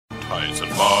Tights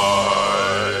and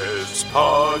Fights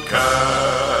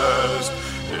podcast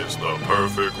is the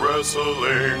perfect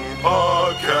wrestling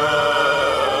podcast.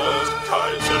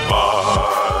 Tights and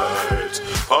Fights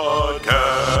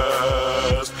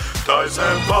podcast. Tights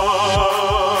and Fights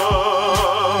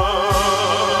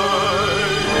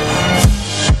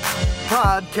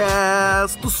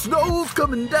podcast. The snow's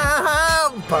coming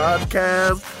down.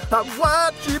 Podcast. I'm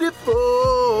watching it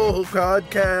fall.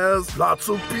 Podcast. Lots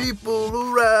of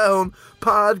people around.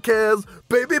 Podcast.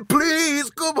 Baby, please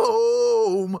come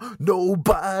home.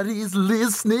 Nobody's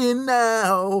listening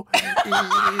now. It is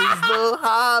the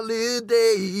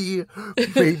holiday.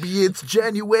 Maybe it's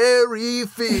January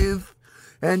 5th.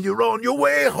 And you're on your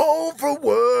way home from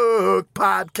work.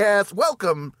 Podcast.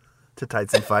 Welcome to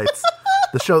Tights and Fights,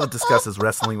 the show that discusses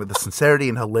wrestling with the sincerity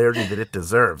and hilarity that it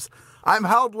deserves. I'm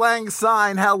Hal Lang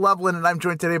Syne, Hal Loveland, and I'm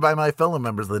joined today by my fellow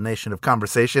members of the Nation of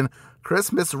Conversation,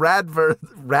 Christmas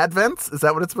Radvents? Is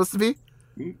that what it's supposed to be?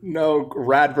 No,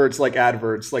 Radverts like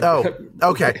adverts. Like Oh,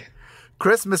 okay.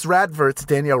 Christmas Radverts,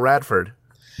 Danielle Radford.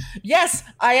 Yes,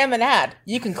 I am an ad.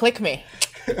 You can click me.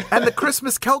 And the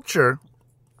Christmas Kelcher,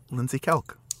 Lindsay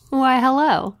Kelk. Why,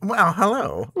 hello. Well,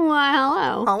 hello. Why,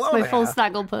 hello. Hello My there. full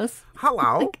snagglepuss.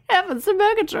 Hello. Heavens to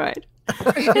Murgatroyd.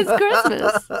 It's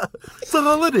Christmas. It's a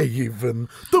holiday even.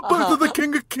 The birth of the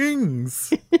King of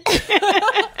Kings.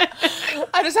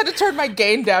 I just had to turn my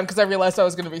gain down because I realized I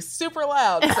was going to be super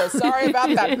loud. So sorry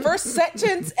about that. First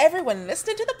sentence, everyone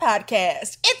listening to the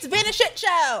podcast. It's been a shit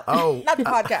show. Oh. Not the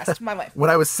podcast, my life. When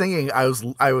I was singing, I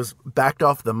was backed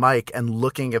off the mic and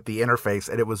looking at the interface,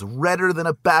 and it was redder than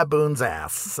a baboon's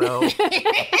ass. So,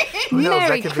 who knows,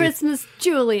 Merry that could Christmas,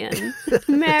 Julian.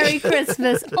 Merry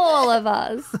Christmas, all of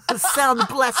us. be... Sound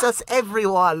bless us,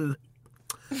 everyone.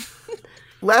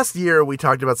 Last year, we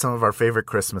talked about some of our favorite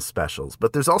Christmas specials,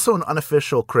 but there's also an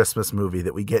unofficial Christmas movie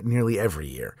that we get nearly every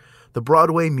year. The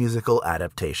Broadway musical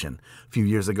adaptation. A few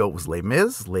years ago, it was Les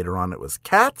Mis. Later on, it was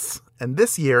Cats. And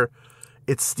this year,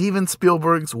 it's Steven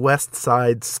Spielberg's West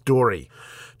Side Story.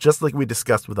 Just like we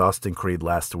discussed with Austin Creed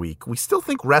last week, we still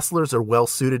think wrestlers are well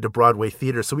suited to Broadway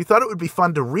theater, so we thought it would be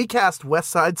fun to recast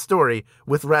West Side Story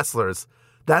with wrestlers.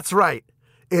 That's right.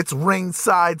 It's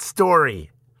Ringside Story.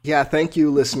 Yeah, thank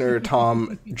you, listener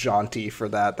Tom Jaunty, for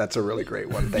that. That's a really great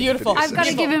one. Thank Beautiful. You for the I've got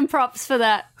to give him props for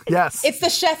that. Yes. It's the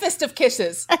chefest of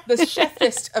kisses. The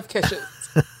chefest of kisses.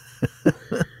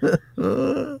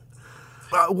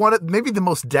 Maybe the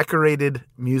most decorated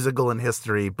musical in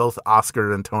history, both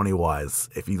Oscar and Tony wise.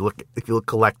 If you look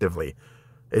collectively,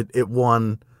 it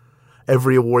won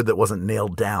every award that wasn't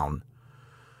nailed down.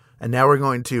 And now we're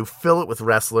going to fill it with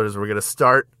wrestlers. We're going to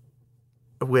start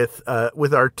with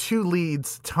our two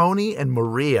leads, Tony and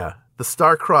Maria, the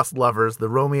star-crossed lovers, the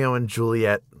Romeo and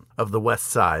Juliet of the West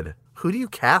Side. Who do you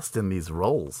cast in these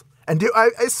roles? And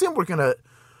I assume we're gonna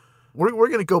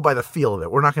go by the feel of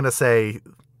it. We're not gonna say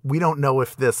we don't know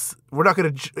if this. We're not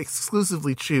gonna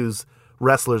exclusively choose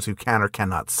wrestlers who can or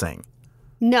cannot sing.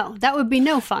 No, that would be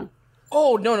no fun.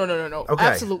 Oh, no. Okay.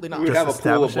 Absolutely not. We would have a pool of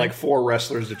establishing. like 4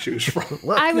 wrestlers to choose from.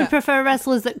 I would prefer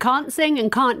wrestlers that can't sing and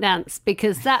can't dance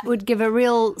because that would give a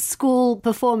real school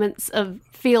performance of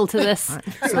feel to this,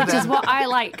 which is what I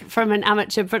like from an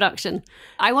amateur production.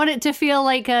 I want it to feel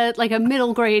like a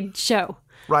middle grade show.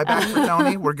 Ryback for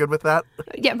Tony. We're good with that.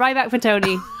 Yeah, right back for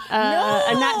Tony.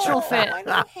 A natural fit.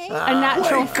 A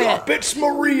natural Wake fit. up, it's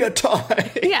Maria time.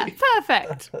 Yeah,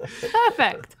 perfect.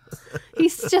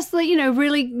 He's just like,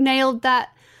 really nailed that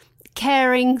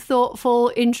caring,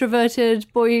 thoughtful,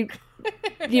 introverted boy,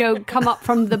 come up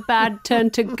from the bad, turn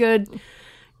to good,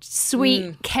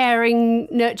 sweet, caring,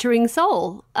 nurturing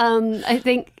soul. I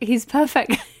think he's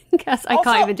perfect. I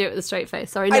can't even do it with a straight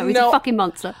face. Sorry, no, he's a fucking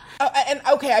monster. And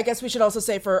okay, I guess we should also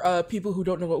say for people who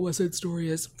don't know what West Side Story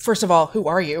is, first of all, who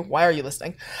are you? Why are you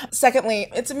listening?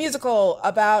 Secondly, it's a musical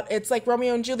it's like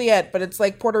Romeo and Juliet, but it's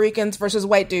like Puerto Ricans versus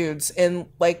white dudes in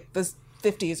like the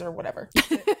 50s or whatever.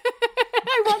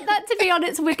 I want that to be on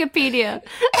its Wikipedia.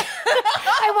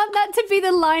 I want that to be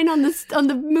the line on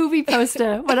the movie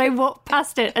poster when I walk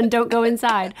past it and don't go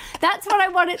inside. That's what I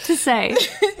want it to say.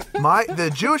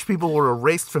 The Jewish people were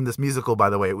erased from this musical,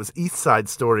 by the way. It was East Side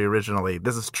Story originally.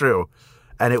 This is true.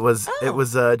 And it was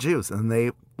Jews.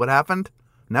 And what happened?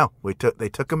 No, they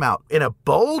took them out in a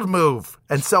bold move.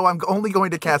 And so I'm only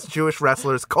going to cast Jewish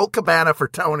wrestlers. Colt Cabana for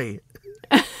Tony.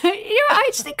 I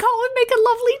just think Colt would make a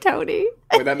lovely Tony.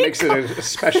 Boy, that makes it an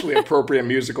especially appropriate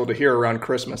musical to hear around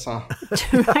Christmas, huh?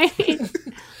 Right?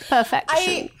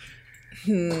 Perfection.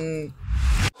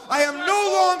 I am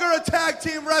no longer a tag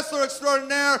team wrestler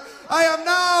extraordinaire. I am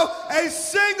now a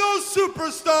single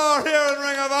superstar here in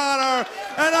Ring of Honor,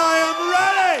 and I am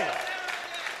ready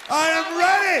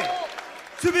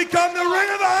to become the Ring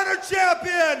of Honor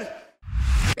champion.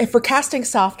 If we're casting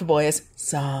soft boys,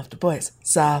 I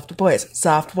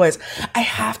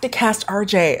have to cast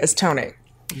RJ as Tony.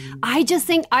 I just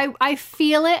think I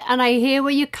feel it and I hear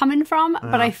where you're coming from,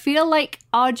 but I feel like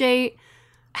RJ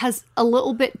has a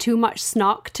little bit too much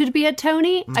snark to be a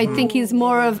Tony. I think he's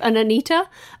more of an Anita,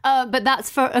 but that's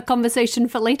for a conversation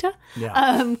for later.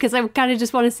 Yeah. Because I kind of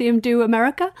just want to see him do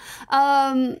America.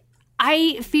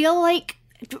 I feel like,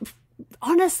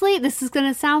 honestly, this is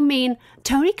going to sound mean,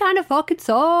 Tony kind of fucking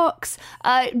sucks.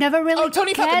 Never really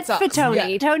Tony cared fucking for sucks.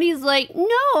 Tony. Yeah. Tony's like,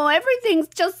 no, everything's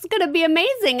just going to be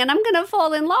amazing and I'm going to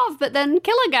fall in love, but then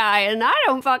kill a guy and I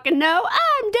don't fucking know.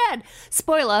 I'm dead.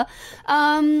 Spoiler.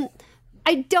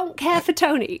 I don't care for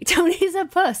Tony. Tony's a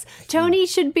puss. Tony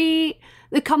should be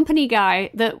the company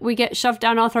guy that we get shoved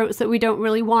down our throats that we don't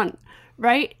really want,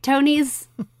 right? Tony's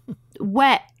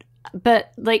wet,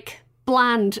 but like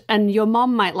bland, and your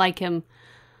mom might like him.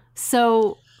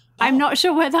 So I'm not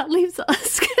sure where that leaves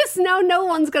us, because now no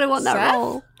one's going to want that Seth?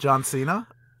 role. John Cena?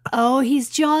 Oh, he's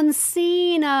John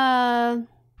Cena.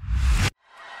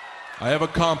 I have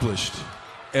accomplished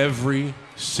every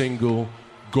single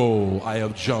goal. I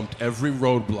have jumped every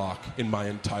roadblock in my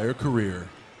entire career,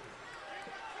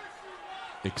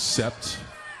 except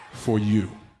for you.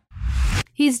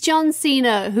 He's John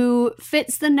Cena, who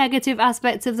fits the negative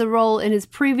aspects of the role in his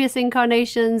previous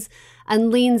incarnations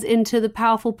and leans into the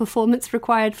powerful performance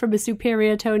required from a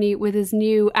superior Tony with his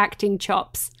new acting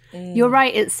chops. You're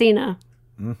right, it's Cena.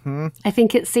 Mm-hmm. I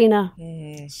think it's Cena.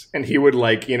 And he would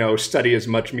study as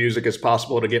much music as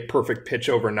possible to get perfect pitch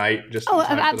overnight. Just in time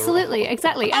for the Absolutely, role.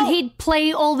 exactly. And he'd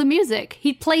play all the music.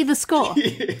 He'd play the score.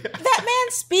 That man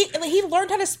he learned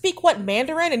how to speak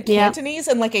Mandarin and Yeah. Cantonese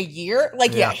in like a year.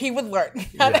 He would learn.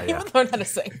 He would learn how to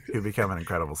sing. He'd become an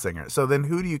incredible singer. So then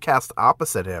who do you cast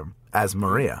opposite him as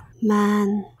Maria?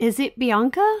 Man, is it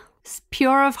Bianca?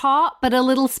 Pure of heart, but a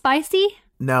little spicy?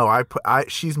 No,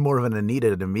 she's more of an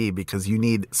Anita to me, because you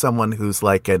need someone who's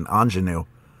like an ingenue.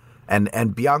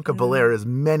 And Bianca Belair is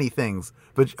many things,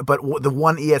 but the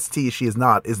one EST she is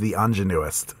not is the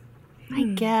ingenuist. I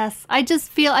guess. I just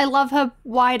feel I love her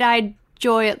wide-eyed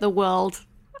joy at the world.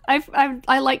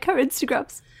 I like her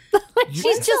Instagrams.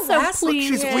 She's just so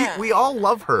pleased. We all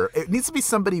love her. It needs to be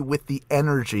somebody with the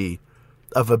energy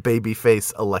of a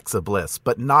babyface Alexa Bliss,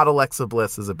 but not Alexa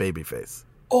Bliss as a babyface.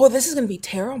 Oh, this is going to be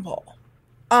terrible.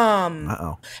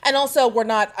 Uh-oh. And also, we're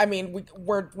not. I mean,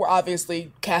 we're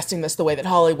obviously casting this the way that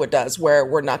Hollywood does, where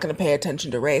we're not going to pay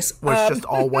attention to race. Where it's just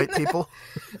all white people.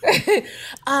 I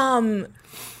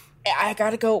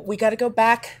gotta go. We gotta go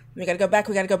back. We gotta go back.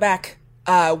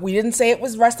 We didn't say it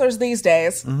was wrestlers these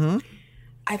days. Mm-hmm.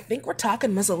 I think we're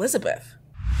talking Miss Elizabeth.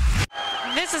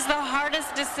 This is the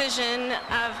hardest decision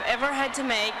I've ever had to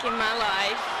make in my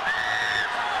life.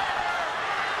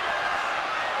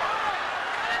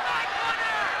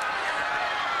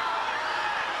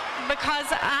 Because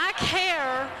I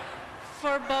care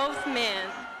for both men.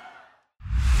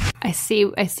 I see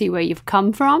where you've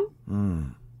come from.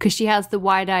 Because she has the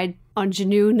wide-eyed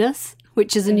ingenueness,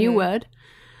 which is a new word.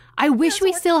 I wish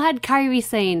we still had Kairi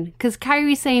Sane, because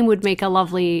Kairi Sane would make a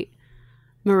lovely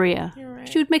Maria. Right.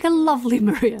 She would make a lovely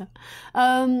Maria.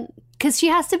 Because she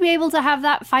has to be able to have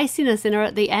that feistiness in her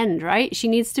at the end, right? She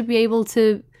needs to be able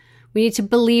to... We need to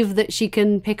believe that she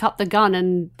can pick up the gun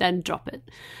and then drop it.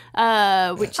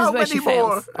 Which is where she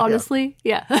fails, honestly.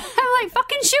 Yeah. I'm like,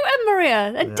 fucking shoot him,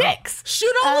 Maria. They're dicks.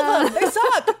 Shoot all of them. They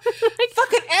suck.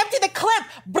 Fucking empty the clip.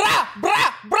 Brah,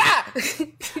 brah,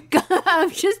 brah. I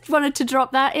just wanted to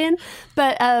drop that in.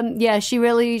 But yeah, she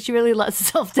really lets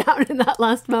herself down in that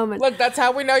last moment. Look, that's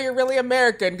how we know you're really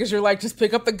American, because you're like, just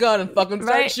pick up the gun and fucking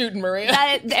start shooting,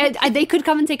 Maria. They could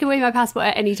come and take away my passport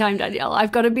at any time, Danielle.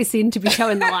 I've got to be seen to be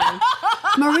showing the line.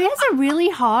 Maria's a really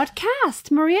hard cast.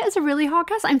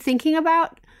 I'm thinking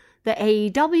about the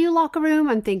AEW locker room.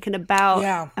 I'm thinking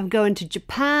about I'm going to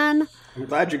Japan. I'm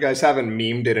glad you guys haven't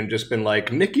memed it and just been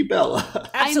like, Nikki Bella.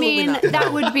 I mean,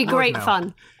 that would be great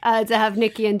fun to have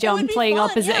Nikki and John playing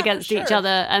opposite against each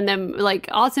other. And then, like,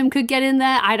 Autumn could get in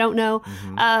there. I don't know.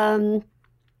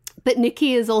 But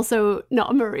Nikki is also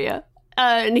not a Maria.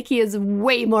 Nikki is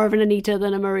way more of an Anita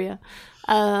than a Maria.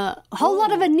 A whole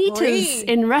lot of Anitas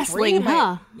in wrestling,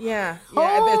 huh? Yeah.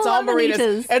 It's all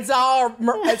Maritas. It's all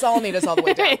Anitas all the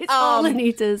way down. It's all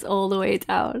Anitas all the way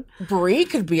down. Brie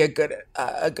could be a good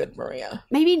Maria.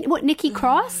 Maybe Nikki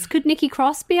Cross? Could Nikki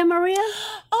Cross be a Maria?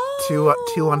 Too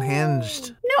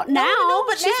unhinged. Not now,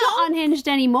 but she's not unhinged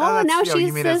anymore. Now she's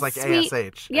you mean as like sweet.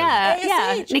 ASH?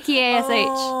 Yeah, Nikki ASH.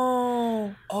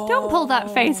 Don't pull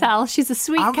that face, Al. She's a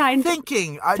sweet, kind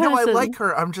thinking. I know I like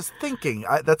her. I'm just thinking.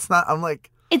 I'm like,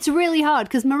 It's really hard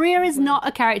because Maria is not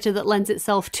a character that lends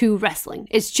itself to wrestling.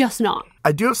 It's just not.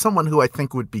 I do have someone who I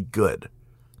think would be good.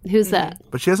 Who's that?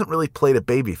 But she hasn't really played a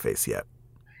babyface yet.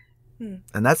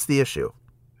 And that's the issue.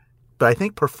 But I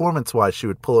think performance-wise, she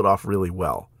would pull it off really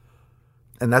well.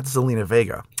 And that's Zelina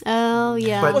Vega. Oh,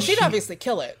 yeah. But Well, she'd obviously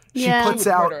kill it.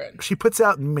 She puts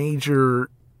out major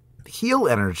heel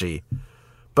energy.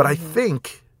 But I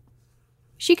think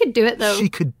she could do it, though. she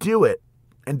could do it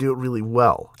and do it really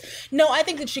well. No, I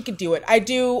think that she could do it. I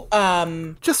do.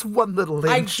 Just one little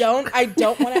inch. I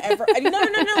don't want to ever.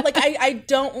 No. Like I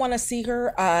don't want to see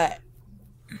her. I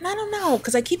don't know,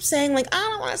 because I keep saying, like, I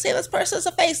don't want to see this person as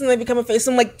a face, and they become a face.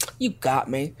 I'm like, you got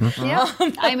me. Yeah.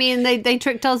 I mean, they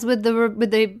tricked us with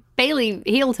the Bailey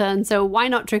heel turn, so why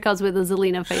not trick us with a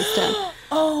Zelina face turn?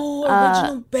 Oh,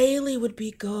 original Bailey would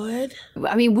be good.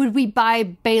 I mean, would we buy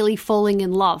Bailey falling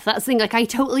in love? That's the thing. Like, I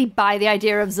totally buy the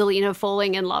idea of Zelina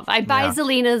falling in love. I buy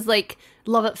Zelina's, like,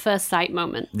 love at first sight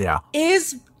moment. Yeah.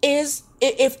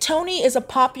 If Tony is a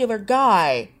popular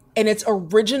guy and it's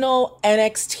original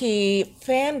NXT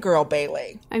fangirl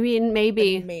Bailey, I mean,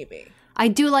 maybe. I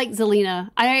do like Zelina.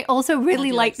 I also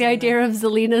really like the idea of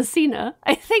Zelina Cena.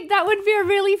 I think that would be a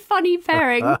really funny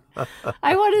pairing.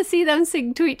 I want to see them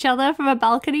sing to each other from a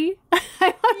balcony.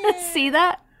 I want to see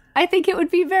that. I think it would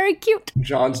be very cute.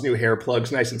 John's new hair plug's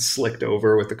nice and slicked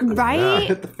over with the right.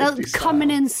 the They're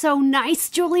coming in so nice,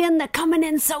 Julian. They're coming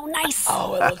in so nice.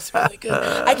 Oh, it looks really good.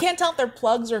 I can't tell if they're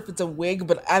plugs or if it's a wig,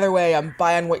 but either way, I'm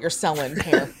buying what you're selling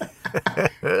here.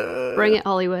 Bring it,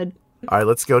 Hollywood. All right,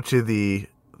 let's go to the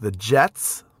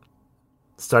Jets,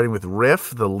 starting with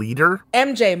Riff, the leader.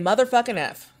 MJ motherfucking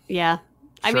F. Yeah.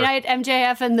 I mean, I had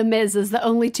MJF and The Miz as the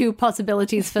only two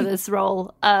possibilities for this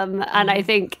role. And I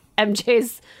think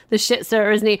MJ's the shit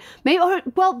stirrer, isn't he? Maybe,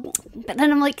 but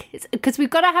then I'm like, because we've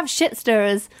got to have shit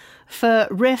stirrers for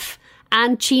Riff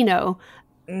and Chino.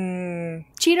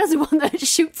 Chino's the one that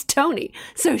shoots Tony.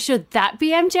 So should that be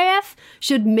MJF?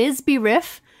 Should Miz be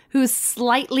Riff, who's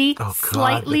slightly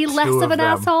less of an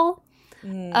asshole?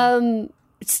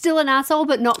 Still an asshole,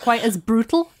 but not quite as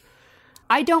brutal.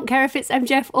 I don't care if it's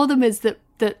MJF or The Miz that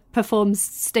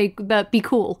performs be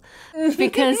cool,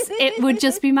 because it would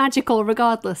just be magical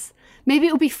regardless. Maybe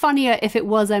it would be funnier if it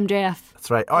was MJF.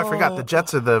 That's right. Oh, I forgot. The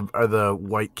Jets are the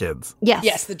white kids.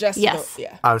 Yes, the Jets. Yes.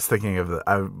 Yeah. I was thinking of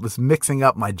I was mixing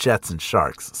up my Jets and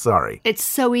Sharks. Sorry. It's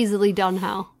so easily done,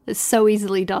 Hal. It's so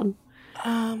easily done.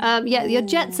 Your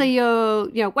Jets are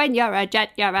when you're a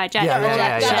Jet, you're a Jet. Yeah.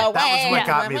 That was what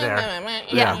got me there.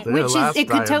 Yeah, which is, it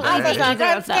could totally be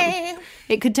either of them.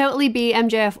 It could totally be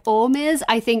MJF or Miz.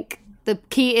 I think the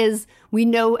key is we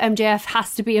know MJF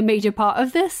has to be a major part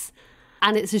of this.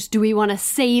 And it's just, do we want to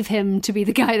save him to be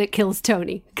the guy that kills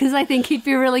Tony? Because I think he'd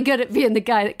be really good at being the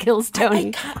guy that kills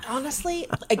Tony. Honestly,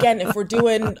 again, if we're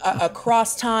doing a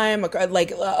cross time,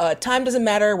 time doesn't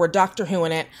matter, we're Doctor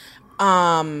Who-ing it.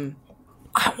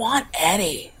 I want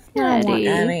Eddie. I want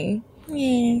Eddie.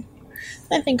 Yeah.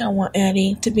 I think I want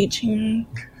Eddie to be Chino.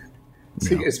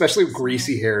 Especially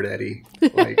greasy-haired Eddie.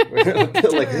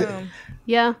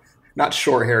 Yeah. Not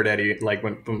short-haired Eddie, like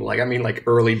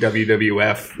early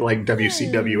WWF, like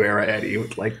WCW era Eddie.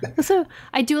 So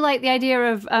I do like the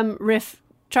idea of Riff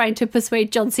trying to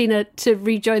persuade John Cena to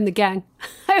rejoin the gang.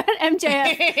 I want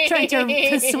MJF trying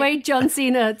to persuade John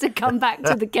Cena to come back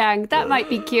to the gang. That might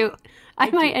be cute. I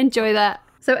might enjoy that.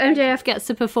 So MJF gets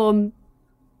to perform,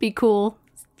 be cool,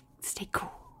 stay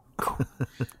cool.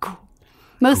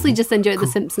 Mostly just enjoy the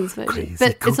Simpsons version,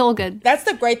 but it's all good. That's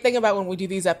the great thing about when we do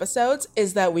these episodes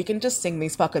is that we can just sing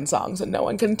these fucking songs and no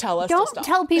one can tell us to stop. Don't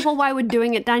tell people why we're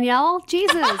doing it, Danielle.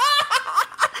 Jesus.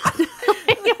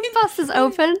 Your bus is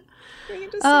open. We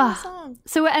can just sing the song.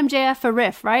 So we're MJF for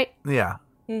Riff, right? Yeah.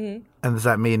 Mm-hmm. And does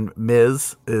that mean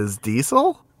Miz is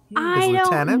Diesel? I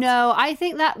don't know. I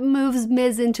think that moves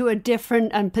Miz into a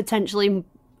different and potentially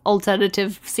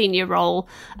alternative senior role.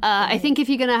 I think if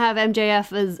you're going to have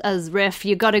MJF as Riff,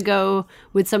 you got to go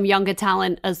with some younger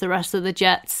talent as the rest of the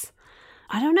Jets.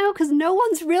 I don't know, because no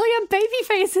one's really a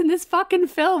babyface in this fucking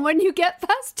film. When you get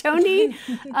past Tony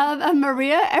and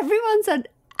Maria, everyone's an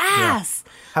ass.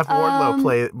 Yeah. Have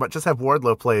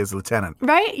Wardlow play as Lieutenant.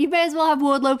 Right? You may as well have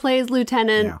Wardlow play as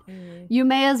Lieutenant. Yeah. You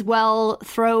may as well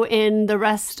throw in the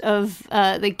rest of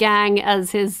the gang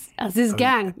as his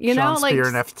gang. You know, Sean Spear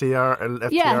and FTR.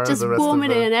 Yeah, just boom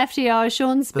it in. FTR,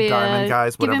 Sean Spear, the Diamond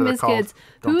guys, give him his kids.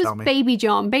 Who's Baby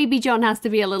John? Baby John has to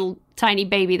be a little tiny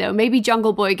baby though. Maybe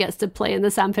Jungle Boy gets to play in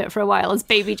the sandpit for a while as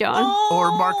Baby John.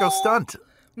 Or Marco Stunt.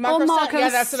 Marco yeah,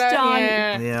 that's what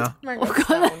Stunt. Yeah. Marco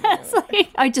Stunt. That's like,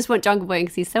 I just want Jungle Boy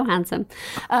because he's so handsome.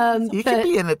 You could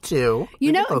be in it too. You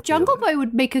We know, could both be Jungle in it. Boy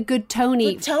would make a good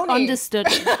Tony, Good Tony.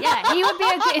 understudy. Yeah, he would be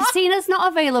a good. If Cena's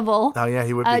not available, Oh yeah,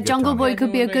 he would be. a good Jungle Tony. Boy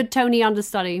could be a good Tony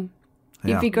understudy. He'd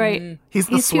Yeah. be great. He's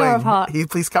the He's swing. pure of heart.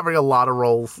 He's covering a lot of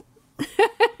roles.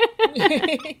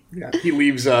 Yeah, he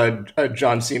leaves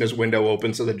John Cena's window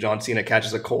open so that John Cena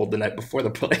catches a cold the night before the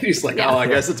play. He's like, Yeah. oh, I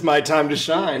guess it's my time to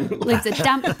shine. Leaves a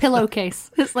damp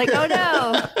pillowcase. It's like, oh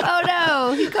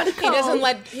no, he got a cold.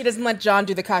 He doesn't let John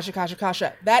do the kasha kasha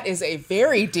kasha. That is a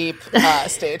very deep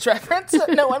stage reference that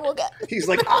no one will get. He's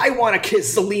like, I want to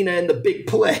kiss Selena in the big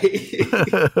play.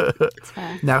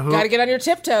 Now who? Got to get on your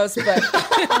tiptoes, but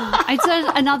I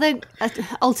said another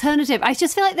alternative. I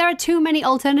just feel like there are too many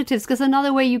alternatives because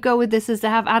another way you go with this is to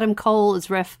have Adam Cole as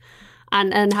Riff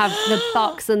and have the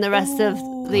Bucks and the rest of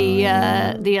the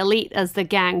Elite as the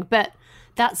gang. But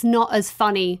that's not as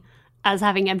funny as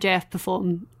having MJF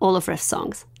perform all of Riff's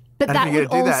songs. But And if that you're would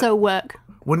gonna do that- also work.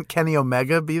 Wouldn't Kenny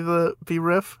Omega be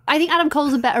Riff? I think Adam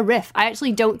Cole's a better Riff. I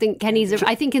actually don't think Kenny's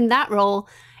I think in that role,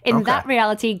 in that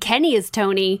reality, Kenny is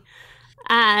Tony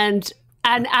and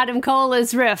Adam Cole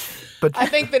is Riff. But I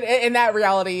think that in that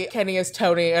reality, Kenny is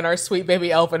Tony and our sweet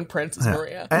baby elfin prince is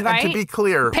Maria. and to Right? be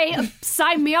clear,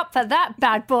 Sign me up for that,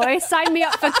 bad boy. Sign me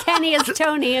up for Kenny as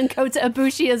Tony and Kota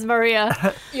Ibushi as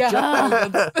Maria.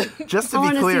 Yeah, just I to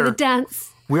want be to see the clear,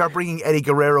 dance. we are bringing Eddie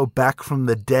Guerrero back from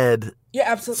the dead. yeah,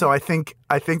 absolutely. So I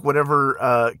think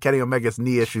whatever Kenny Omega's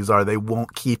knee issues are, they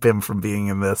won't keep him from being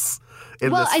in this.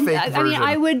 Well, this fake I version.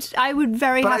 mean, I would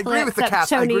very But I happily agree with the accept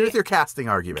cast. I Tony. agree with your casting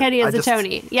argument. Kenny I as a just-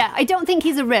 Tony. Yeah, I don't think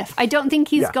he's a Riff. I don't think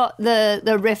he's Yeah. got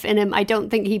the Riff in him. I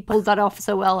don't think he pulled that off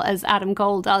so well as Adam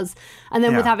Cole does. And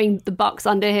then with Yeah. having the Bucks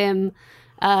under him,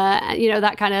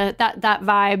 that kind of that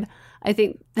vibe. I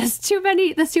think there's too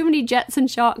many jets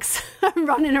and sharks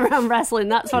running around wrestling.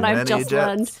 That's what I've Many just jets.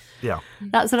 learned. Yeah.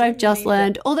 That's what I've just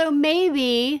learned. Although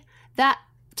maybe that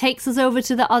takes us over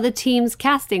to the other team's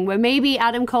casting, where maybe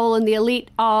Adam Cole and the Elite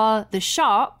are the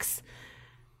Sharks,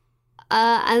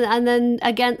 and then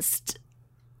against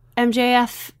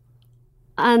MJF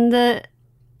and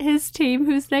his team,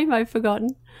 whose name I've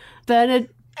forgotten, Bernardo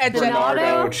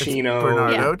Bernardo Chino.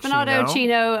 Bernardo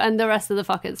Chino, and the rest of the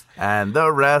fuckers. And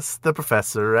the rest, the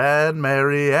Professor and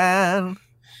Marianne,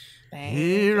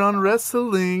 here on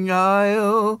Wrestling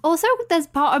Isle. Also, there's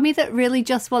part of me that really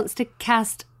just wants to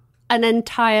cast an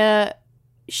entire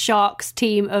Sharks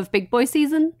team of Big Boy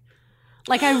season.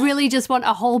 Like, I really just want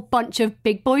a whole bunch of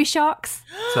Big Boy Sharks.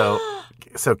 So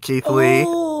Keith Lee.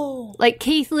 Like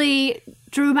Keith Lee,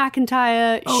 Drew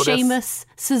McIntyre, Otis. Sheamus,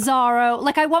 Cesaro.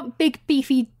 Like, I want big,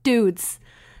 beefy dudes.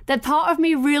 That part of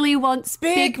me really wants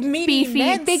Big, meaty beefy,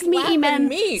 men big, meaty slapping men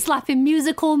meat. slapping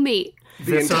musical meat.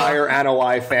 The entire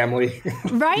Anoa'i family.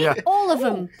 Right? Yeah. All of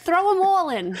them. Throw them all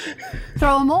in.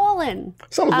 Throw them all in.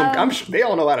 Some of them, I'm sure, they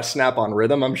all know how to snap on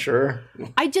rhythm, I'm sure.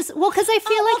 Because I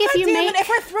feel like if you make... if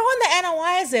we're throwing the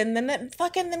NOIs in, then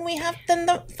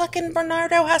the fucking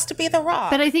Bernardo has to be the Rock.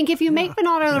 But I think if you make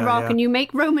Bernardo the Rock yeah. and you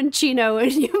make Roman Chino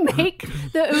and you make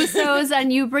the Usos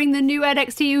and you bring the new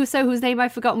NXT Uso, whose name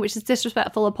I've forgotten, which is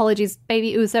disrespectful, apologies, Baby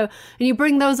Uso, and you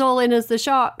bring those all in as the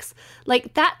Sharks,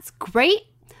 like, that's great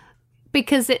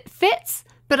because it fits.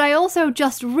 But I also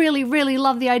just really, really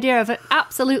love the idea of an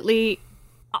absolutely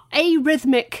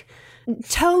arrhythmic,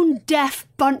 tone-deaf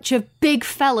bunch of big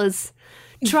fellas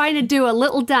trying to do a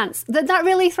little dance. That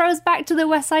really throws back to the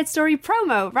West Side Story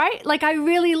promo, right? Like, I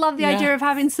really love the idea of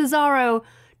having Cesaro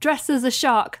dressed as a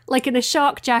shark, like in a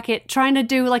shark jacket, trying to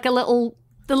do like the little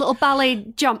ballet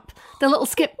jump, the little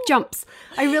skip jumps.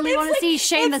 I really want to see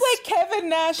Sheamus. It's like Kevin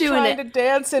Nash doing trying it. to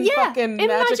dance in fucking in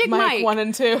Magic Mike 1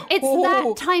 and 2. It's Ooh.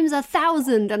 that times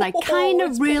 1,000, and I kind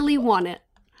of really want it.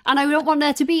 And I don't want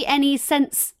there to be any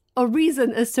sense or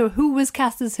reason as to who was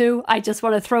cast as who. I just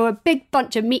want to throw a big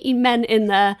bunch of meaty men in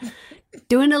there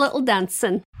doing a little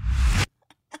dancing.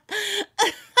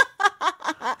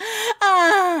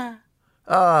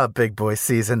 Big Boy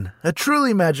season. A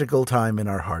truly magical time in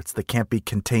our hearts that can't be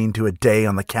contained to a day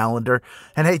on the calendar.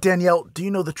 And hey, Danielle, do you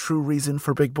know the true reason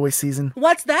for Big Boy season?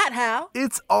 What's that, Hal?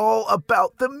 It's all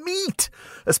about the meat,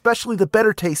 especially the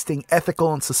better tasting,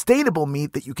 ethical, and sustainable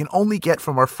meat that you can only get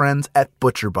from our friends at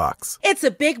ButcherBox. It's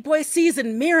a Big Boy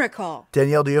season miracle.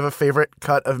 Danielle, do you have a favorite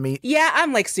cut of meat? Yeah,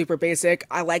 I'm like super basic.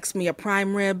 I likes me a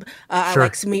prime rib. I Sure.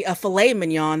 likes me a filet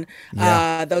mignon.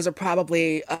 Yeah. Those are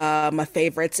probably my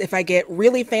favorites. If I get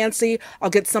really fancy, I'll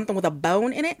get something with a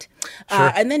bone in it.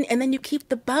 Sure. And then you keep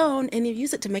the bone and you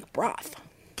use it to make broth.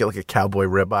 Get like a cowboy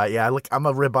ribeye. Yeah, I'm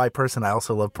a ribeye person. I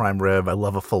also love prime rib. I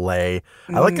love a filet.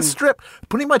 I like a strip.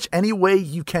 Pretty much any way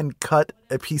you can cut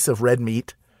a piece of red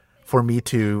meat, for me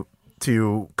to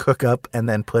cook up and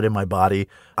then put in my body,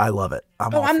 I love it.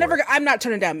 I'm not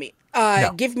turning down meat.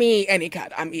 No. Give me any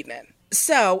cut. I'm eating it.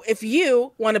 So if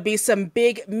you want to be some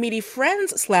big meaty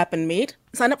friends slapping meat,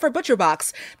 sign up for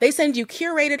ButcherBox. They send you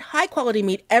curated high-quality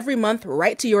meat every month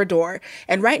right to your door.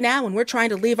 And right now, when we're trying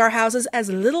to leave our houses as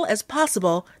little as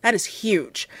possible, that is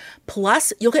huge.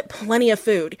 Plus, you'll get plenty of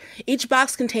food. Each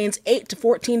box contains 8 to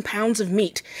 14 pounds of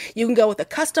meat. You can go with a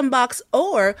custom box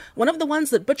or one of the ones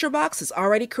that ButcherBox has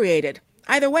already created.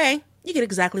 Either way, you get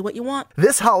exactly what you want.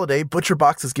 This holiday,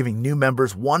 ButcherBox is giving new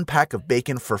members 1 pack of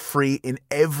bacon for free in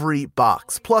every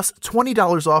box, plus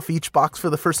 $20 off each box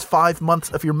for the first 5 months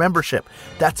of your membership.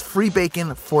 That's free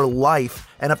bacon for life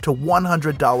and up to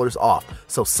 $100 off.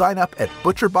 So sign up at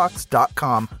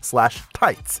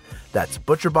butcherbox.com/tights. That's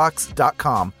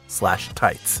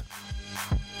butcherbox.com/tights.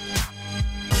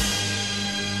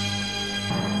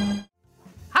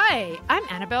 Hi, I'm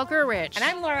Annabelle Gurrich. And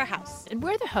I'm Laura House. And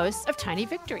we're the hosts of Tiny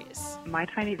Victories. My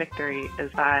tiny victory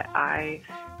is that I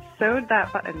sewed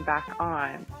that button back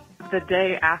on the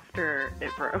day after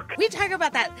it broke. We talk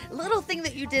about that little thing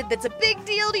that you did that's a big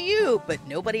deal to you, but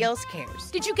nobody else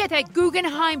cares. Did you get that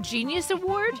Guggenheim Genius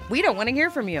Award? We don't want to hear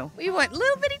from you. We want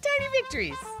little bitty tiny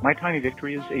victories. My tiny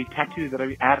victory is a tattoo that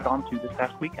I added on to this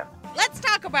past weekend. Let's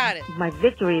talk about it. My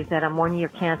victory is that I'm 1 year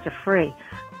cancer free.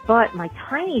 But my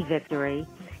tiny victory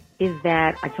is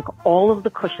that I took all of the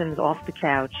cushions off the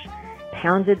couch,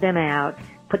 pounded them out,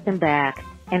 put them back,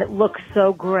 and it looks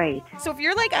so great. So if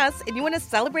you're like us and you want to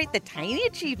celebrate the tiny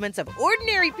achievements of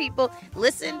ordinary people,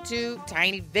 listen to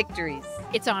Tiny Victories.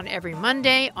 It's on every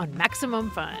Monday on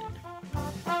Maximum Fun.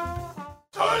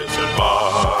 Ties and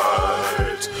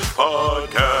Bites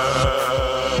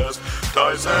Podcast.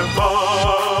 Ties and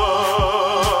Bites.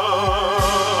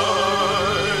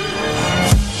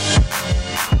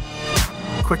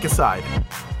 Quick aside,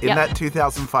 in that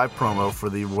 2005 promo for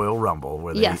the Royal Rumble,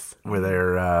 where they're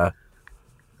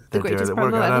the greatest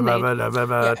doing, promo ever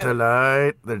made.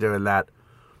 Tonight, they're doing that.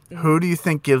 Who do you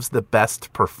think gives the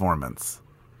best performance?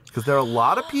 Because there are a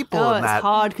lot of people in that. It's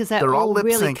hard because they're all lip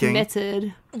really syncing.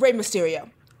 Committed. Rey Mysterio,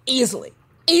 easily.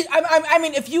 I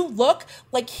mean, if you look,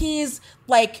 like he's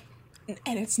like.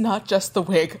 And it's not just the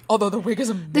wig, although the wig is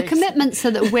amazing. The commitments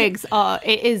to the wigs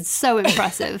it is so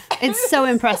impressive. It's so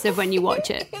impressive when you watch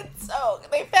it.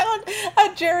 They found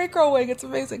a Jerry Curl wig. It's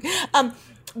amazing.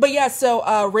 But yeah,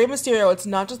 so Rey Mysterio, it's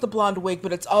not just the blonde wig,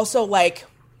 but it's also like,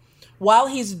 while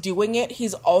he's doing it,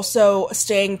 he's also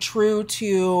staying true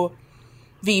to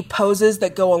the poses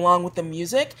that go along with the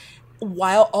music,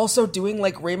 while also doing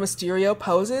like Rey Mysterio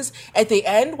poses. At the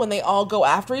end, when they all go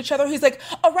after each other, he's like,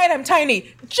 all right, I'm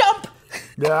tiny, jump!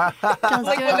 Does do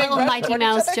a little Mighty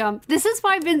Mouse jump. This is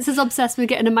why Vince is obsessed with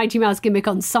getting a Mighty Mouse gimmick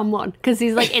on someone, because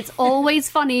he's like, it's always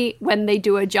funny when they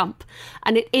do a jump,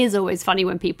 and it is always funny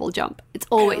when people jump. It's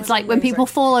always like when people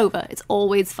fall over. It's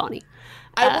always funny.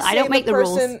 I don't make the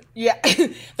rules. Yeah,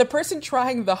 the person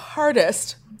trying the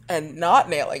hardest and not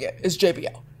nailing it is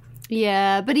JBL.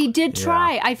 Yeah, but he did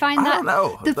try. I find that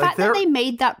the fact that they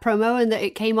made that promo and that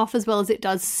it came off as well as it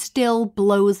does still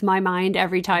blows my mind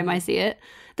every time I see it.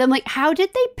 Then, like, how did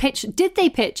they pitch? Did they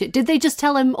pitch it? Did they just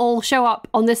tell him all show up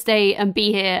on this day and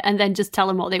be here, and then just tell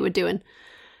him what they were doing?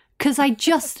 Because I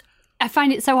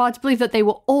find it so hard to believe that they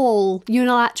were all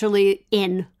unilaterally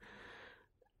in.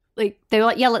 Like, they were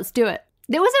like, yeah, let's do it.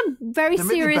 There was a very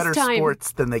serious better time.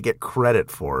 Sports than they get credit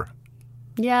for.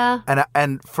 Yeah.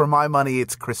 And for my money,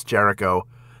 it's Chris Jericho,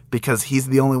 because he's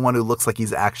the only one who looks like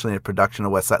he's actually in a production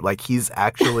of West Side. Like, he's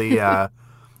actually, I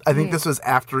think this was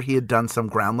after he had done some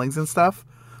Groundlings and stuff.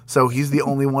 So he's the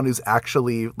only one who's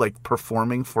actually like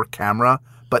performing for camera,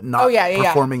 but not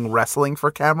performing wrestling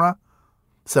for camera.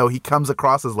 So he comes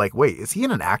across as like, wait, is he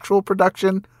in an actual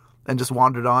production? And just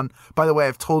wandered on. By the way,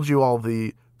 I've told you all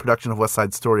the production of West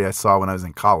Side Story I saw when I was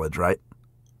in college, right?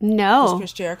 No. Was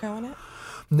Chris Jericho in it?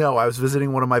 No, I was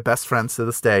visiting one of my best friends to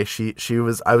this day.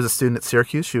 I was a student at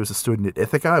Syracuse. She was a student at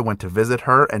Ithaca. I went to visit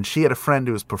her, and she had a friend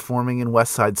who was performing in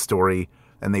West Side Story,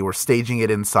 and they were staging it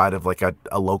inside of like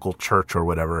a local church or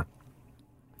whatever.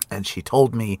 And she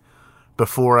told me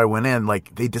before I went in,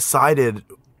 like, they decided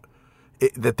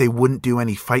that they wouldn't do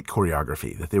any fight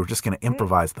choreography, that they were just going to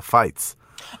improvise the fights.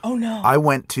 Oh, no. I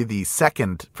went to the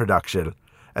second production,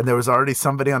 and there was already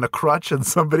somebody on a crutch and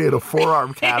somebody in a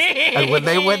forearm cast. And when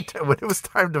it was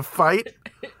time to fight,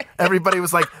 everybody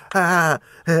was like,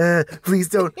 please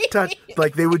don't touch.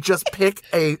 Like, they would just pick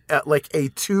a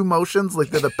two motions, like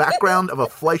they're the background of a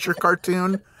Fleischer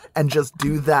cartoon, and just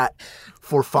do that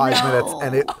for 5 minutes.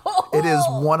 And it is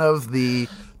one of the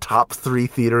top 3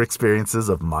 theater experiences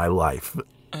of my life.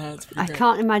 I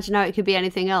can't imagine how it could be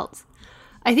anything else.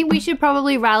 I think we should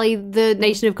probably rally the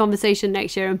Nation of Conversation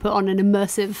next year and put on an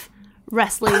immersive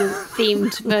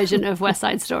wrestling-themed version of West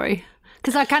Side Story.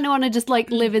 Because I kind of want to just, like,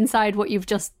 live inside what you've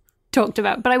just talked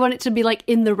about. But I want it to be, like,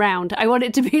 in the round. I want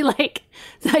it to be, like,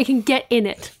 so I can get in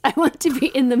it. I want to be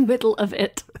in the middle of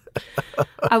it.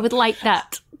 I would like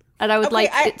that. And I would like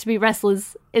it to be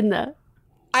wrestlers in there.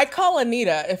 I call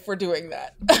Anita if we're doing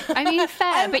that. I mean,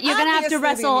 fair, but you're going to have to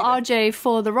wrestle RJ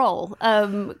for the role,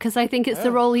 because I think it's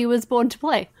the role he was born to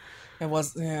play. It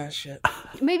was, shit.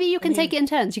 Maybe you can take it in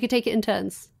turns. You could take it in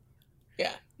turns.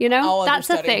 Yeah. You know? I'll That's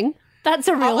a understudy. thing. That's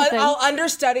a real thing. I'll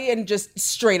understudy and just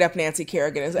straight up Nancy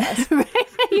Kerrigan his ass. There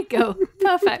you go.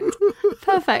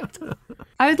 Perfect.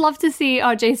 I would love to see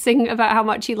RJ sing about how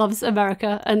much he loves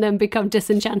America and then become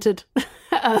disenchanted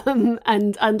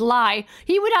and lie.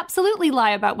 He would absolutely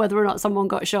lie about whether or not someone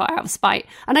got shot out of spite.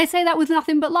 And I say that with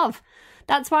nothing but love.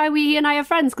 That's why he and I are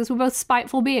friends, because we're both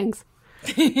spiteful beings.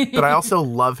 But I also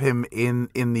love him in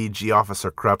the G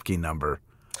Officer Krupke number,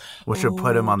 which would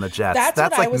put him on the Jets. That's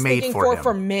what like I was made thinking for him.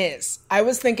 for Miz. I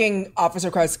was thinking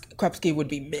Officer Krupke would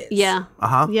be Miz. Yeah.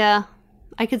 Yeah.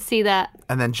 I could see that.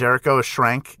 And then Jericho is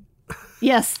Shrank.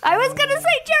 Yes. I was going to say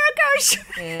Jericho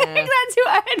Shrek. That's who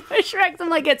I had for Shrek. I'm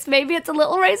like, maybe it's a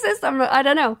little racist. I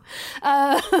don't know.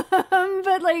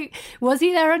 But like, was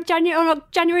he there on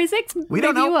January 6th? We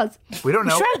don't know. He was. We don't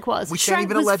know. Shrek was. We can't Shrek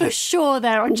even was allege for it. sure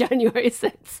there on January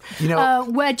 6th. You know,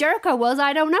 where Jericho was,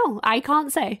 I don't know. I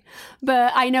can't say.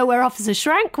 But I know where Officer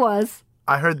Shrank was.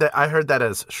 I heard that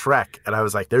as Shrek, and I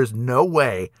was like, there's no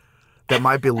way that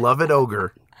my beloved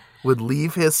ogre would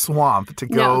leave his swamp to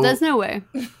go. No, there's no way.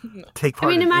 Take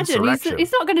part in imagine insurrection.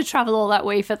 he's not going to travel all that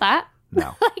way for that.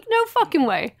 No. Like, no fucking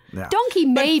way. No. Donkey,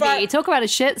 maybe. Talk about a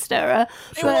shit stirrer,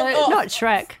 but not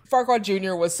Shrek. Farquaad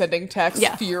Jr. was sending texts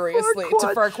Yeah. furiously to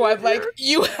Farquaad, like,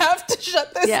 you have to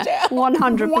shut this down.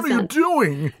 100%. What are you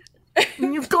doing?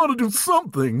 You've got to do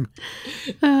something.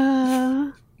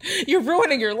 You're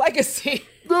ruining your legacy.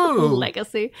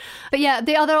 Legacy. But yeah,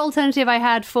 the other alternative I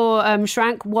had for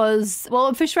Shrank was,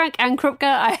 well, for Shrank and Krupke,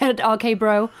 I had RK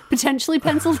Bro potentially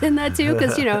penciled in there too,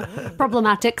 because, you know,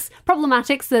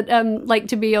 problematics that like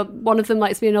to be, one of them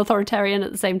likes to be an authoritarian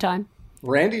at the same time.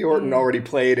 Randy Orton already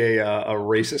played a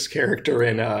racist character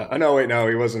in no,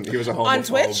 he wasn't. He was a homophobe. On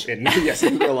Twitch? Yes,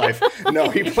 in real life.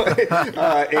 No, he played in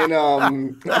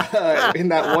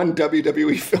that one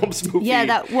WWE Films movie. Yeah,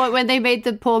 that when they made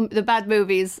the bad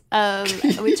movies,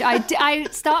 which I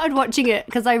started watching it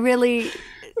because I really,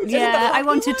 I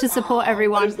wanted to support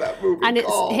everyone. What is that movie and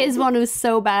called? His one was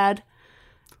so bad.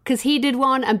 Because he did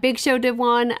one, and Big Show did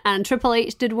one, and Triple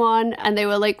H did one, and they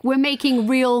were like, we're making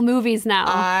real movies now.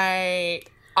 I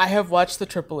have watched the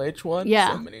Triple H one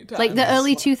so many times. Like the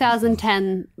early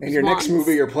 2010 In your next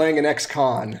movie, you're playing an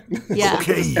ex-con. Yeah,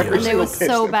 Okay. and they were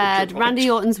so bad. Randy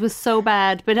Orton's was so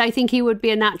bad, but I think he would be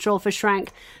a natural for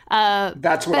Shrank.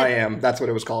 That's what I am. That's what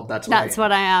it was called. That's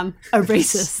what I am. A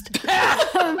racist.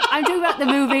 I'm talking about the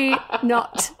movie,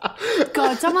 not...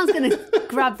 God, someone's going to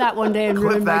grab that one day and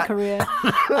ruin my career.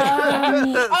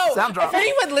 If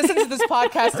anyone listens to this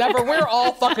podcast ever, we're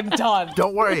all fucking done.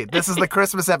 Don't worry. This is the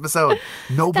Christmas episode.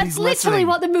 Nobody's That's literally listening.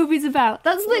 what the movie's about.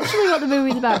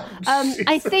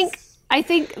 I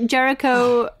think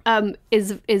Jericho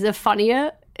is a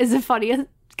funnier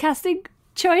casting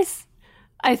choice.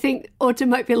 I think Orton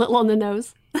might be a little on the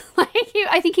nose.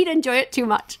 I think he'd enjoy it too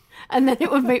much, and then it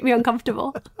would make me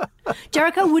uncomfortable.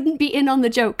 Jericho wouldn't be in on the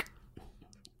joke.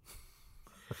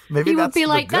 Maybe He would that's be the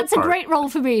like, good that's a part. great role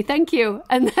for me, thank you.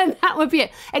 And then that would be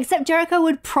it. Except Jericho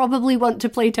would probably want to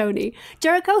play Tony.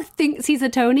 Jericho thinks he's a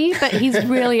Tony, but he's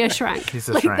really a Shrank. He's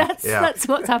a Shrank, That's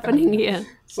what's happening here.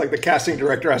 It's like the casting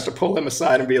director has to pull him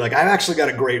aside and be like, I've actually got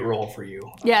a great role for you.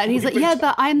 Yeah, and he's like, yeah,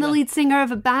 but I'm the lead singer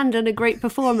of a band and a great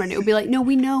performer. And it would be like, no,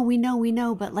 we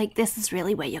know, but like, this is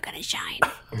really where you're going to shine.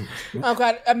 Oh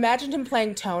God, imagine him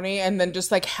playing Tony and then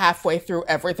just like halfway through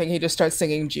everything, he just starts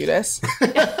singing Judas.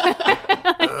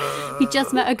 He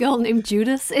just met a girl named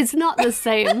Judas. It's not the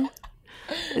same.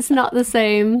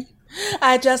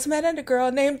 I just met a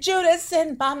girl named Judas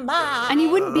in my mind. And he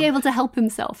wouldn't be able to help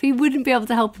himself.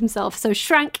 So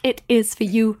Shrank it is for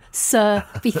you, sir.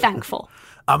 Be thankful.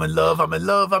 I'm in love with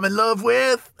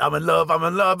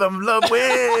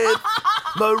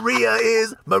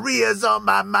Maria's on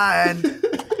my mind.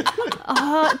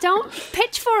 Don't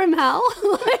pitch for him, Hal.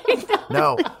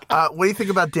 No. What do you think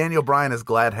about Daniel Bryan as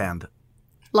Gladhand?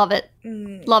 Love it.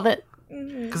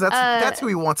 Because that's who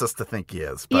he wants us to think he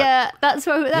is. But, Yeah, that's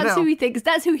who he thinks.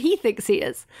 That's who he thinks he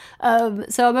is.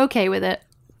 So I'm okay with it.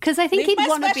 Because I think Leave he'd my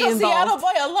want to be special Seattle involved.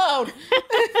 boy alone.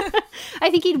 I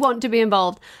think he'd want to be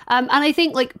involved. And I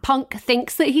think like Punk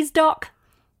thinks that he's Doc.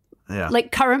 Yeah.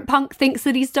 Like current punk thinks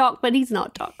that he's Doc, but he's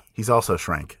not Doc. He's also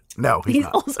Shrank. No, he's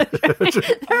not. Also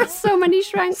there are so many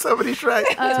Shranks. So many Shranks.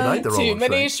 Tonight they're all Too on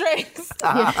many Shrank. Shranks.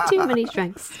 Yeah, too many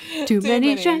Shranks. Too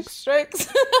many Shranks.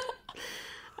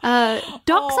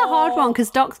 Doc's a hard one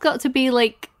because Doc's got to be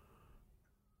like,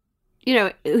 you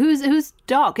know, who's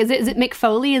Doc? Is it Mick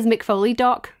Foley? Is Mick Foley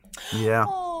Doc? Yeah.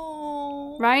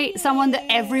 Right? Someone that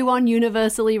everyone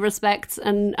universally respects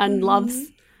and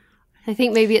loves. I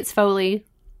think maybe it's Foley.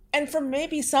 And for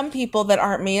maybe some people that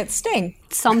aren't me, it's Sting.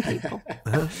 Some people.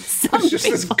 It's just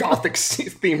this gothic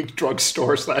themed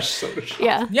drugstore / soda shop.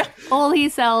 Yeah. All he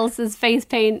sells is face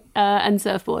paint and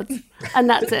surfboards. And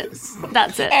that's it.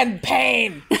 That's it. And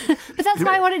pain. But that's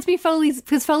why I wanted it to be Foley's,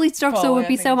 because Foley's drugstore would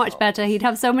be so much better. He'd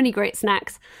have so many great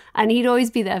snacks, and he'd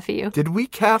always be there for you. Did we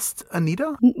cast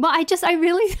Anita? Well, I'm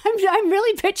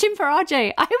really pitching for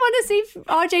RJ. I want to see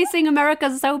RJ sing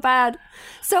America so bad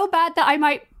that I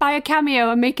might buy a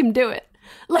cameo and make him do it.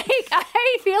 Like,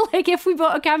 I feel like if we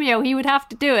bought a cameo, he would have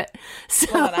to do it. So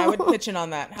Hold on, I would pitch in on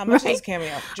that. How much is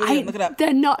cameo? Julian, look it up.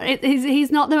 They're not.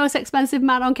 He's not the most expensive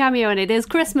man on cameo, and it is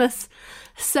Christmas.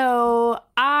 So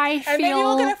I feel. And maybe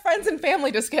we'll get a friends and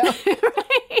family discount.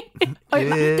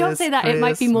 Don't say that. It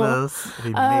might be more.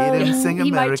 We made him sing he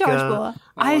America. might charge more.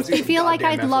 I feel like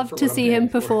I'd love to see him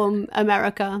perform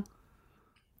America.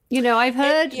 You know, I've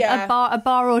heard a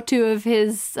bar or two of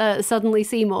his Suddenly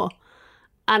Seymour,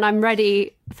 and I'm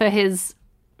ready for his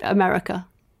America.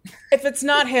 If it's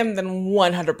not him, then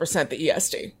 100% the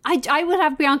ESD. I would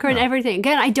have Bianca in everything.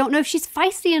 Again, I don't know if she's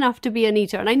feisty enough to be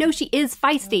Anita, and I know she is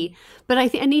feisty, but I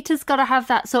think Anita's got to have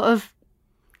that sort of...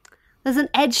 There's an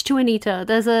edge to Anita.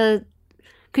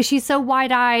 Because she's so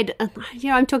wide-eyed. You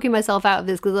know, I'm talking myself out of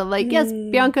this because I'm like, yes,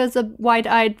 Bianca's a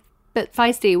wide-eyed but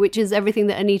feisty, which is everything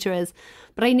that Anita is.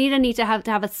 But I need Anita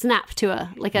to have a snap to her,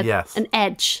 like an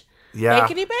edge. Yeah.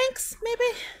 Bankety Banks, maybe?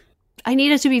 I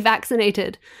need her to be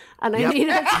vaccinated. And I need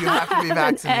her You have to be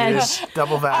vaccinated.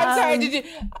 Double vax. I'm sorry,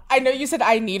 I know you said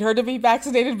I need her to be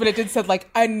vaccinated, but it did said like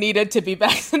I needed to be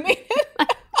vaccinated.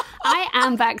 I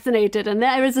am vaccinated, and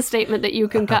there is a statement that you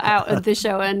can cut out of the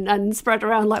show and spread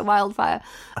around like wildfire.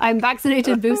 I'm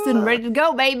vaccinated, boosted, and ready to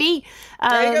go, baby.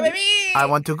 Ready to go, baby. I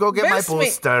want to go get my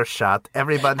booster shot.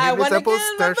 Everybody give me the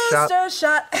booster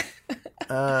shot.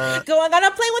 Going on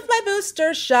a plane with my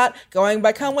booster shot. Going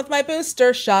back home with my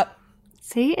booster shot.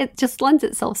 See, it just lends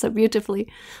itself so beautifully.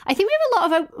 I think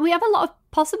we have a lot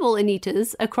of possible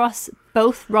Anitas across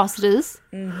both rosters.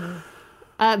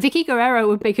 Mm-hmm. Vicky Guerrero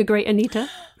would make a great Anita.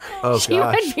 Oh, she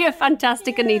would be a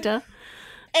fantastic Anita.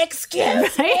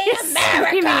 Excuse me,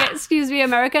 America. Excuse me,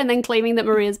 America, and then claiming that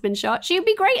Maria's been shot. She would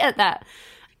be great at that.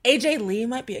 AJ Lee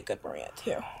might be a good Maria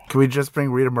too. Can we just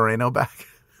bring Rita Moreno back?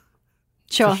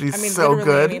 Sure. She's so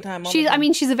good.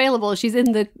 She's available. She's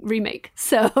in the remake.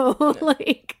 So,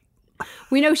 like,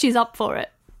 we know she's up for it.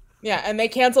 Yeah, and they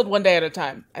canceled One Day at a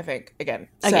Time, I think, again.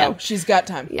 So she's got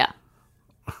time. Yeah.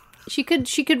 She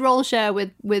could role share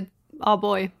with our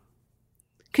boy.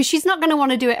 Because she's not going to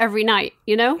want to do it every night,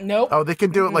 you know? Nope. Oh, they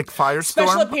can do it like Firestorm?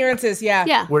 Special appearances, yeah.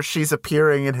 Yeah. Where she's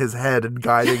appearing in his head and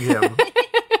guiding him.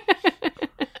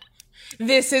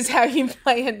 This is how you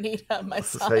play Anita, my son.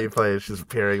 This is how you play it. She's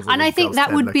appearing. And I think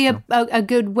that would be a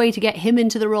good way to get him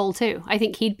into the role, too. I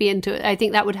think he'd be into it. I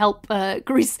think that would help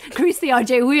grease the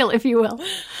RJ wheel, if you will.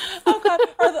 Oh, God.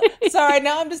 Sorry,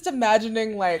 now I'm just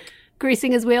imagining, like...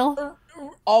 Greasing his wheel?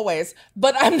 Always.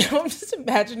 But I'm just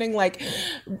imagining, like,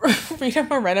 Rita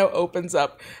Moreno opens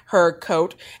up her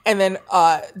coat, and then,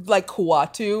 like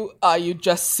Kuatu, you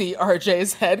just see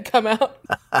RJ's head come out.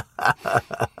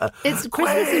 It's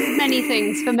Christmas is many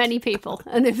things for many people.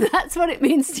 And if that's what it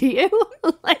means to you,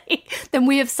 like, then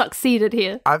we have succeeded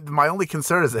here. My only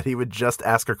concern is that he would just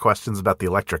ask her questions about the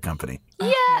electric company.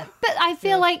 Yeah, but I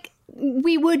feel like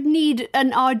we would need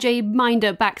an RJ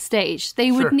Minder backstage. They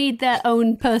would need their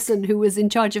own person who was in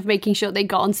charge of making sure they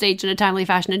got on stage in a timely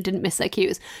fashion and didn't miss their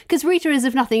cues. Because Rita is,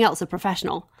 if nothing else, a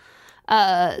professional.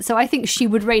 So I think she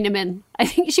would rein him in.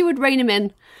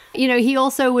 You know, he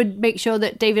also would make sure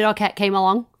that David Arquette came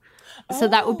along. So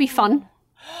that would be fun.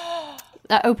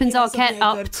 That opens Arquette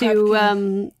up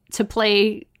to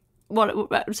play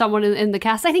someone in the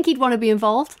cast. I think he'd want to be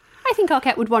involved. I think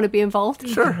Arquette would want to be involved.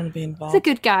 Sure. He's a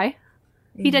good guy.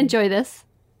 He'd enjoy this.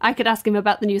 I could ask him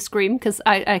about the new Scream because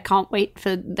I can't wait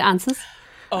for the answers.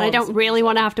 I don't really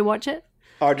want to have to watch it.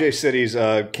 RJ City's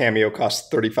cameo costs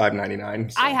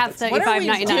 $35.99. So I have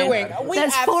 $35.99.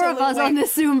 There's four of us on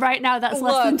this Zoom right now. That's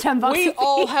less than $10. We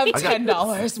all have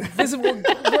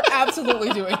 $10. We're absolutely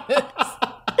doing this.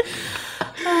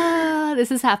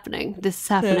 This is happening.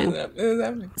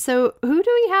 So who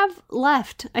do we have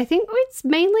left? I think it's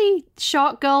mainly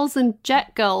Shark Girls and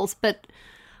Jet Girls, but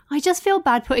I just feel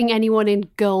bad putting anyone in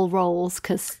girl roles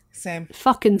because it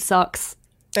fucking sucks.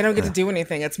 They don't get to do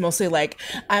anything. It's mostly like,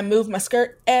 I move my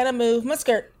skirt and I move my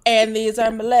skirt and these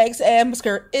are my legs and my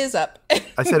skirt is up.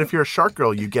 I said if you're a Shark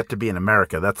Girl, you get to be in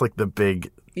America. That's like the big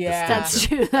That's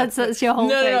true. That's your whole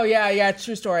thing. No, yeah,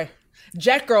 true story.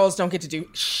 Jet Girls don't get to do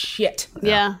shit.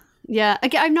 Yeah.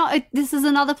 Again, I'm not. This is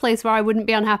another place where I wouldn't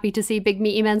be unhappy to see big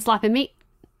meaty men slapping meat.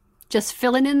 Just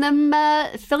filling in them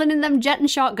Jet and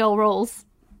Shark Girl roles.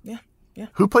 Yeah.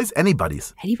 Who plays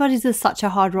Anybody's? Anybody's is such a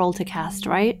hard role to cast,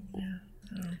 right?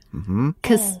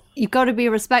 Because you've got to be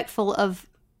respectful of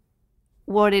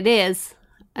what it is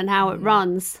and how it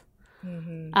runs.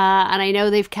 And I know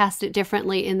they've cast it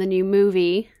differently in the new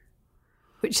movie,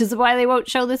 which is why they won't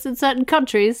show this in certain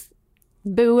countries.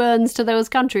 Boo earns to those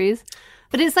countries.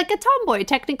 But it's like a tomboy.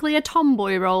 Technically a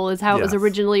tomboy role is how it was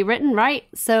originally written, right?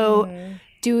 So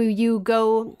do you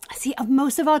go... See,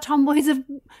 most of our tomboys are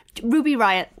Ruby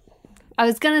Riott. I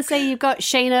was going to say you've got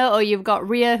Shayna or you've got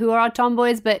Rhea who are our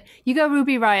tomboys, but you go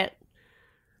Ruby Riott.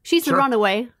 She's the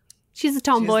runaway. She's a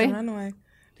tomboy. She's the runaway.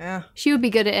 Yeah. She would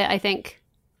be good at it, I think.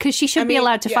 Because she should be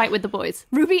allowed to fight with the boys.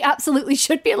 Ruby absolutely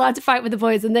should be allowed to fight with the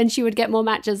boys, and then she would get more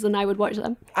matches and I would watch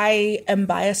them. I am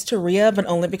biased to Rhea, but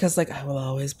only because I will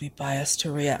always be biased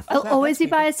to Rhea. I'll always be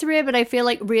biased to Rhea, but I feel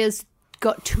like Rhea's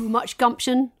got too much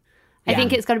gumption. I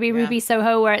think it's got to be Ruby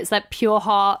Soho, where it's that pure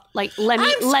heart, like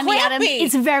Lemmy Adams.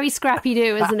 It's very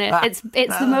Scrappy-Doo, isn't it?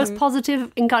 It's the most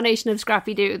positive incarnation of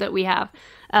Scrappy-Doo that we have.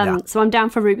 So I'm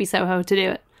down for Ruby Soho to do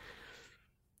it.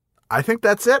 I think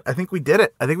that's it. I think we did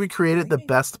it. I think we created the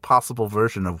best possible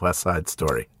version of West Side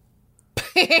Story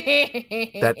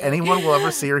that anyone will ever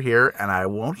see or hear, and I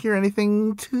won't hear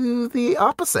anything to the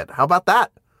opposite. How about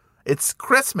that? It's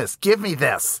Christmas. Give me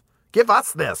this. Give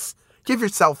us this. Give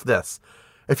yourself this.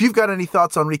 If you've got any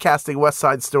thoughts on recasting West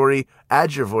Side Story,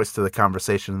 add your voice to the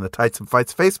conversation in the Tights and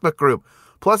Fights Facebook group.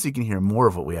 Plus, you can hear more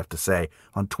of what we have to say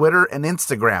on Twitter and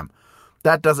Instagram.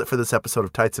 That does it for this episode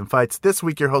of Tights and Fights. This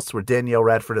week, your hosts were Danielle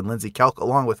Radford and Lindsay Kelk,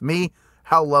 along with me,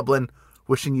 Hal Lublin,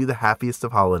 wishing you the happiest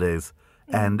of holidays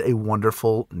and a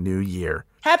wonderful new year.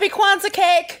 Happy Kwanzaa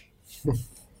cake!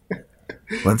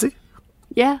 Lindsay?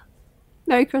 Yeah.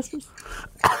 Merry Christmas.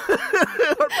 Our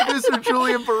producer,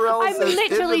 Julia Burrell. I'm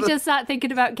literally just sat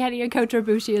thinking about Kenny and Kota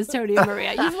Ibushi as Tony and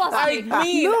Maria. You've lost me.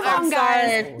 Move on,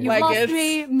 guys. You've lost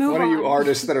me. Move on. One of you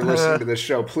artists that are listening to this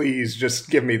show, please just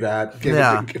give me that.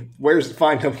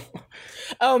 Find him.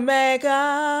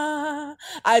 Omega.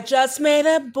 I just made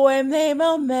a boy named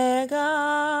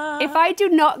Omega. If I do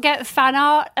not get fan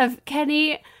art of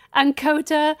Kenny and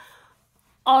Kota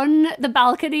on the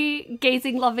balcony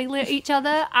gazing lovingly at each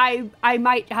other, I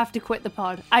might have to quit the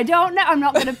pod. I don't know. I'm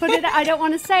not going to put it. I don't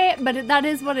want to say it, but that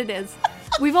is what it is.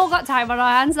 We've all got time on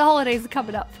our hands. The holidays are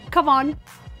coming up. Come on.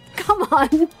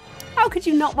 How could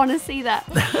you not want to see that?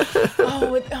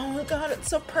 Oh my God, it's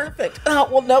so perfect.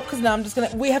 Well, nope, because now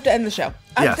we have to end the show.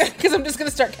 Because I'm just going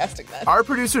to start casting that. Our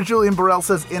producer, Julian Burrell,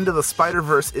 says Into the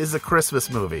Spider-Verse is a Christmas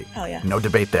movie. Hell yeah. No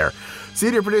debate there.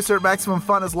 Senior producer at Maximum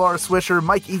Fun is Laura Swisher.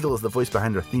 Mike Eagle is the voice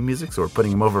behind our theme music, so we're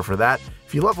putting him over for that.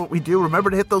 If you love what we do, remember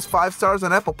to hit those 5 stars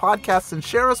on Apple Podcasts and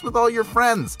share us with all your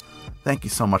friends. Thank you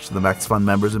so much to the Max Fun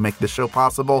members who make this show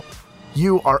possible.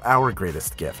 You are our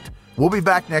greatest gift. We'll be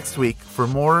back next week for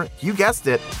more, you guessed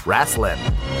it, wrestling.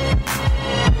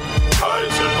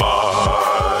 Tights and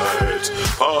Fights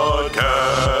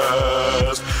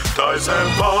Podcast. Tights and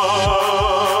Fights.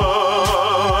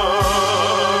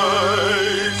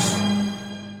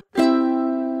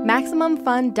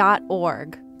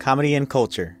 MaximumFun.org. Comedy and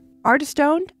culture. Artist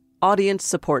owned. Audience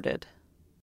supported.